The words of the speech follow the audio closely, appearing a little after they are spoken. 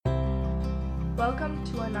Welcome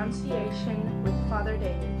to Annunciation with Father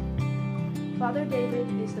David. Father David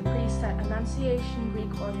is the priest at Annunciation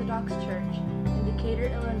Greek Orthodox Church in Decatur,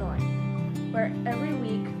 Illinois, where every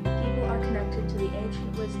week people are connected to the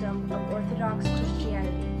ancient wisdom of Orthodox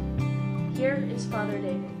Christianity. Here is Father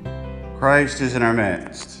David. Christ is in our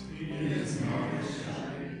midst.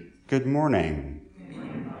 Good morning.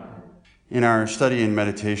 In our study and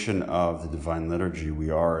meditation of the Divine Liturgy, we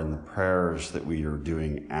are in the prayers that we are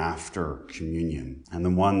doing after communion. And the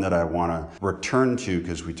one that I want to return to,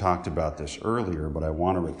 because we talked about this earlier, but I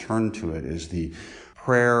want to return to it, is the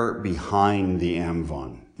prayer behind the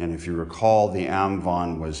Amvon. And if you recall, the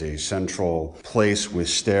Amvon was a central place with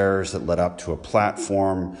stairs that led up to a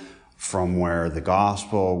platform from where the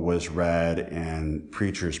gospel was read and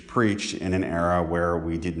preachers preached in an era where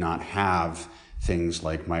we did not have things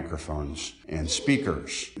like microphones and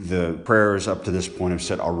speakers. The prayers up to this point have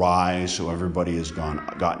said, arise, so everybody has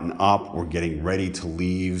gotten up, we're getting ready to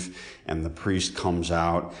leave, and the priest comes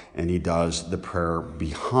out and he does the prayer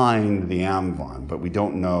behind the Amvon, but we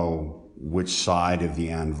don't know which side of the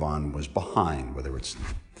Amvon was behind, whether it's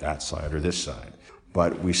that side or this side.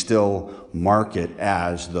 But we still mark it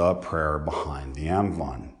as the prayer behind the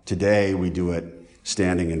Amvon. Today we do it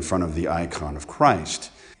standing in front of the icon of Christ.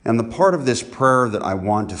 And the part of this prayer that I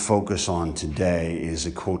want to focus on today is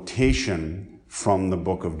a quotation from the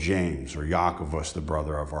book of James, or Jacobus, the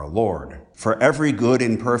brother of our Lord. For every good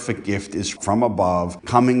and perfect gift is from above,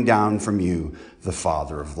 coming down from you, the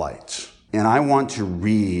Father of lights. And I want to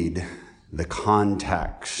read the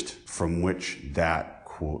context from which that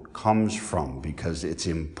quote comes from, because it's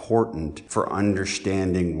important for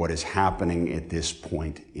understanding what is happening at this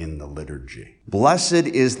point in the liturgy. Blessed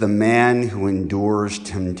is the man who endures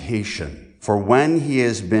temptation, for when he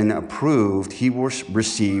has been approved, he will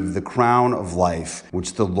receive the crown of life,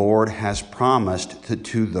 which the Lord has promised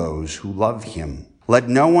to those who love him. Let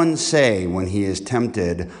no one say when he is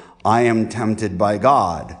tempted, I am tempted by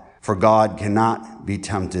God. For God cannot be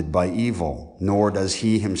tempted by evil, nor does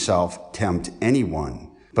he himself tempt anyone.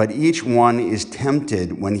 But each one is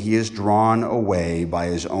tempted when he is drawn away by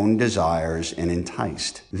his own desires and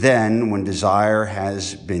enticed. Then, when desire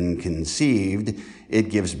has been conceived, it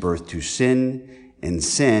gives birth to sin, and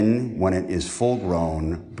sin, when it is full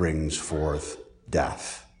grown, brings forth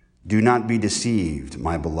death. Do not be deceived,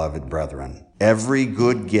 my beloved brethren. Every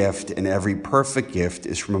good gift and every perfect gift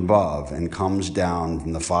is from above and comes down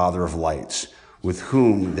from the Father of lights, with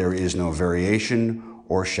whom there is no variation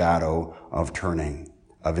or shadow of turning.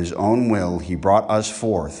 Of his own will, he brought us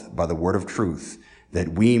forth by the word of truth, that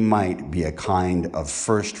we might be a kind of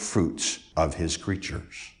first fruits of his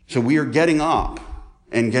creatures. So we are getting up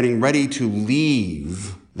and getting ready to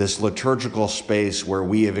leave this liturgical space where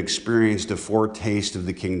we have experienced a foretaste of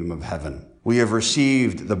the kingdom of heaven. We have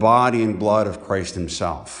received the body and blood of Christ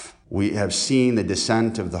himself. We have seen the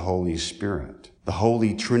descent of the Holy Spirit. The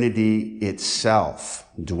Holy Trinity itself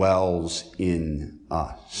dwells in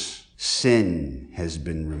us. Sin has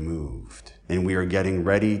been removed, and we are getting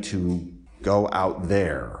ready to go out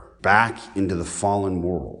there, back into the fallen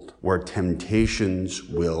world, where temptations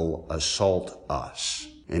will assault us,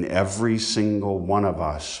 and every single one of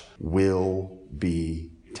us will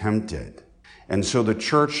be tempted. And so the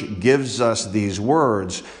church gives us these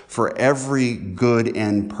words, for every good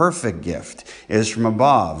and perfect gift is from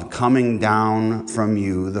above, coming down from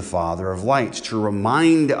you, the Father of lights, to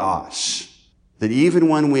remind us that even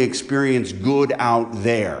when we experience good out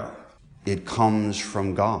there, it comes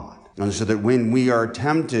from God. And so that when we are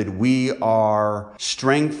tempted, we are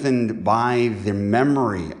strengthened by the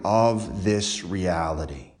memory of this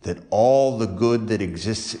reality, that all the good that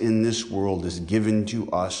exists in this world is given to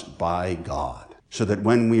us by God. So that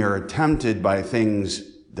when we are tempted by things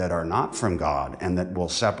that are not from God and that will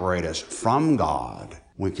separate us from God,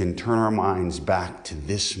 we can turn our minds back to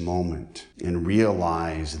this moment and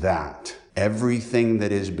realize that everything that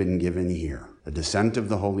has been given here, the descent of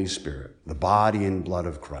the Holy Spirit, the body and blood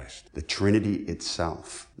of Christ, the Trinity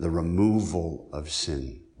itself, the removal of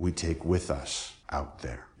sin, we take with us out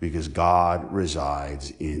there because God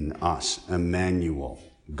resides in us. Emmanuel,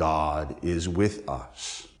 God is with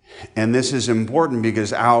us. And this is important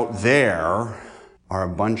because out there are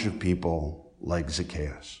a bunch of people like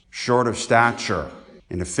Zacchaeus, short of stature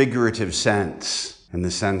in a figurative sense, in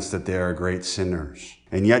the sense that they are great sinners.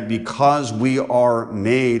 And yet, because we are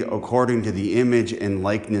made according to the image and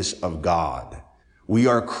likeness of God, we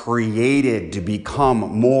are created to become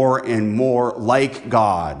more and more like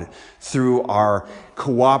God through our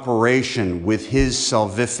cooperation with his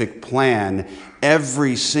salvific plan.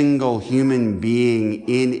 Every single human being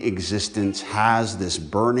in existence has this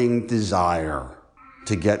burning desire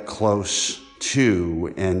to get close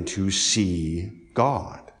to and to see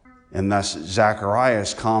God. And thus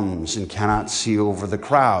Zacharias comes and cannot see over the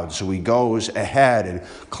crowd, so he goes ahead and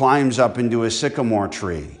climbs up into a sycamore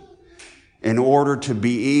tree in order to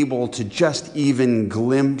be able to just even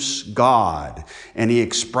glimpse God. And he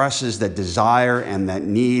expresses that desire and that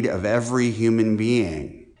need of every human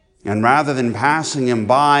being. And rather than passing him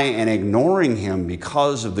by and ignoring him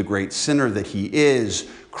because of the great sinner that he is,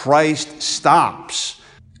 Christ stops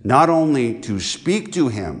not only to speak to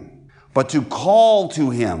him, but to call to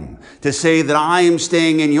him, to say that I am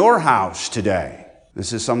staying in your house today.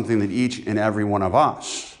 This is something that each and every one of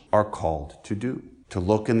us are called to do, to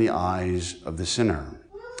look in the eyes of the sinner,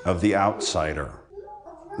 of the outsider,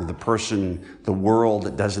 of the person the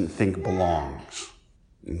world doesn't think belongs,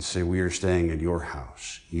 and say, we are staying at your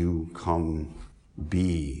house. You come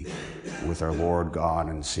be with our Lord God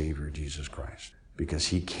and Savior Jesus Christ, because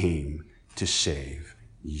he came to save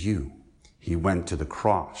you. He went to the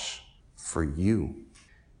cross for you.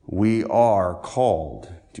 We are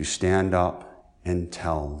called to stand up and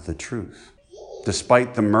tell the truth,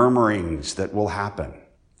 despite the murmurings that will happen.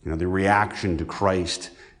 The reaction to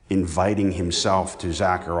Christ inviting himself to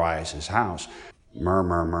Zacharias' house.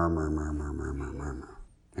 Murmur, murmur, murmur, murmur, murmur.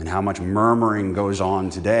 And how much murmuring goes on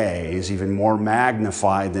today is even more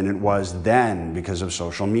magnified than it was then because of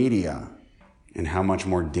social media. And how much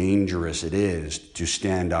more dangerous it is to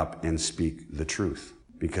stand up and speak the truth.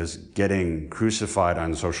 Because getting crucified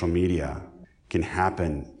on social media can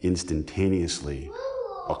happen instantaneously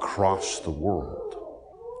across the world.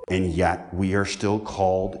 And yet we are still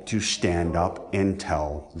called to stand up and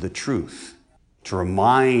tell the truth. To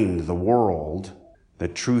remind the world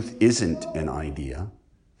that truth isn't an idea.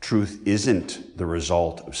 Truth isn't the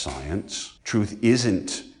result of science. Truth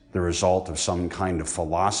isn't the result of some kind of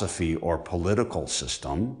philosophy or political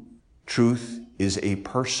system. Truth is a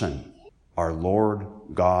person. Our Lord,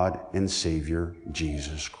 God, and Savior,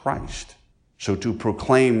 Jesus Christ. So to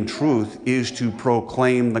proclaim truth is to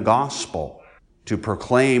proclaim the gospel, to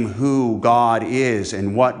proclaim who God is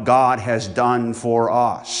and what God has done for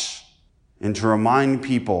us, and to remind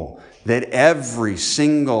people that every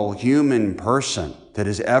single human person that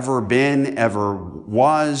has ever been, ever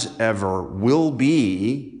was, ever will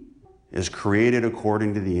be, is created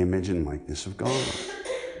according to the image and likeness of God.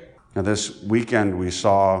 Now this weekend we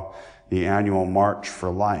saw the annual March for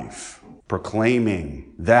Life,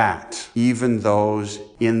 proclaiming that even those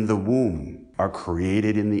in the womb are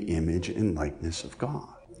created in the image and likeness of God.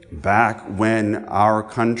 Back when our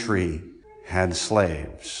country had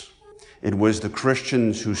slaves, it was the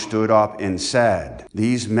Christians who stood up and said,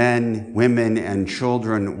 these men, women, and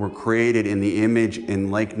children were created in the image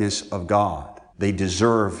and likeness of God. They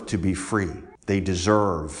deserve to be free. They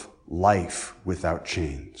deserve life without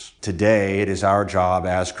chains. Today, it is our job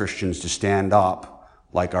as Christians to stand up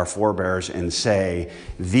like our forebears and say,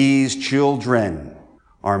 these children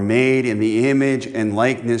are made in the image and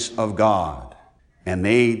likeness of God, and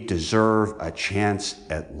they deserve a chance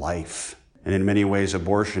at life. And in many ways,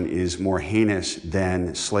 abortion is more heinous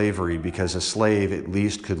than slavery, because a slave at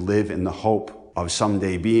least could live in the hope of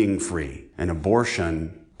someday being free. And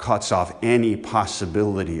abortion cuts off any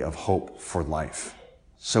possibility of hope for life.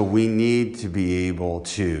 So we need to be able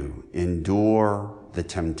to endure the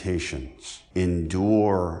temptations,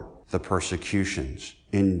 endure the persecutions,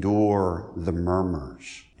 endure the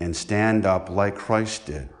murmurs, and stand up like Christ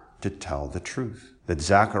did to tell the truth. That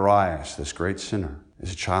Zacharias, this great sinner,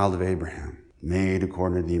 is a child of Abraham, made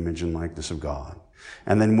according to the image and likeness of God.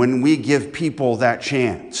 And then when we give people that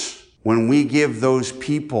chance, when we give those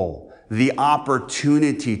people the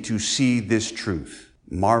opportunity to see this truth,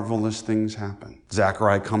 marvelous things happen.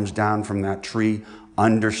 Zechariah comes down from that tree,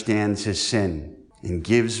 understands his sin, and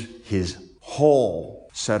gives his whole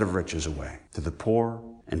set of riches away to the poor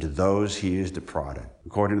and to those he is defrauded.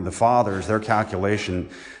 According to the fathers, their calculation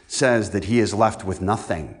says that he is left with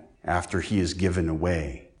nothing after he has given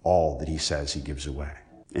away all that he says he gives away.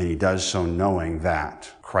 And he does so knowing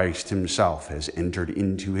that Christ himself has entered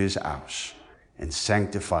into his house and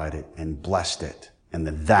sanctified it and blessed it, and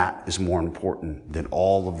that is more important than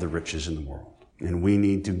all of the riches in the world. And we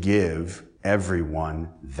need to give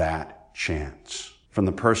everyone that chance. From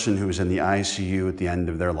the person who is in the ICU at the end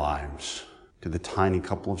of their lives to the tiny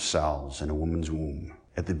couple of cells in a woman's womb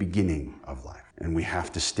at the beginning of life. And we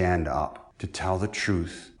have to stand up to tell the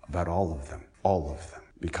truth about all of them,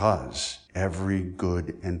 because every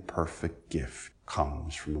good and perfect gift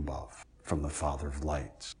comes from above, from the Father of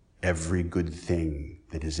lights. Every good thing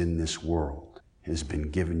that is in this world has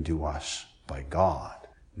been given to us by God,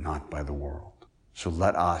 not by the world. So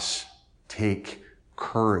let us take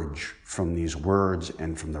courage from these words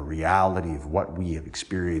and from the reality of what we have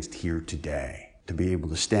experienced here today, to be able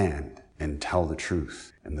to stand and tell the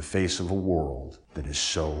truth in the face of a world that is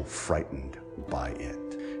so frightened by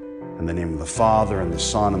it. In the name of the Father, and the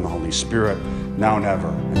Son, and the Holy Spirit, now and ever,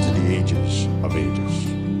 and to the ages of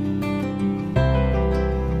ages.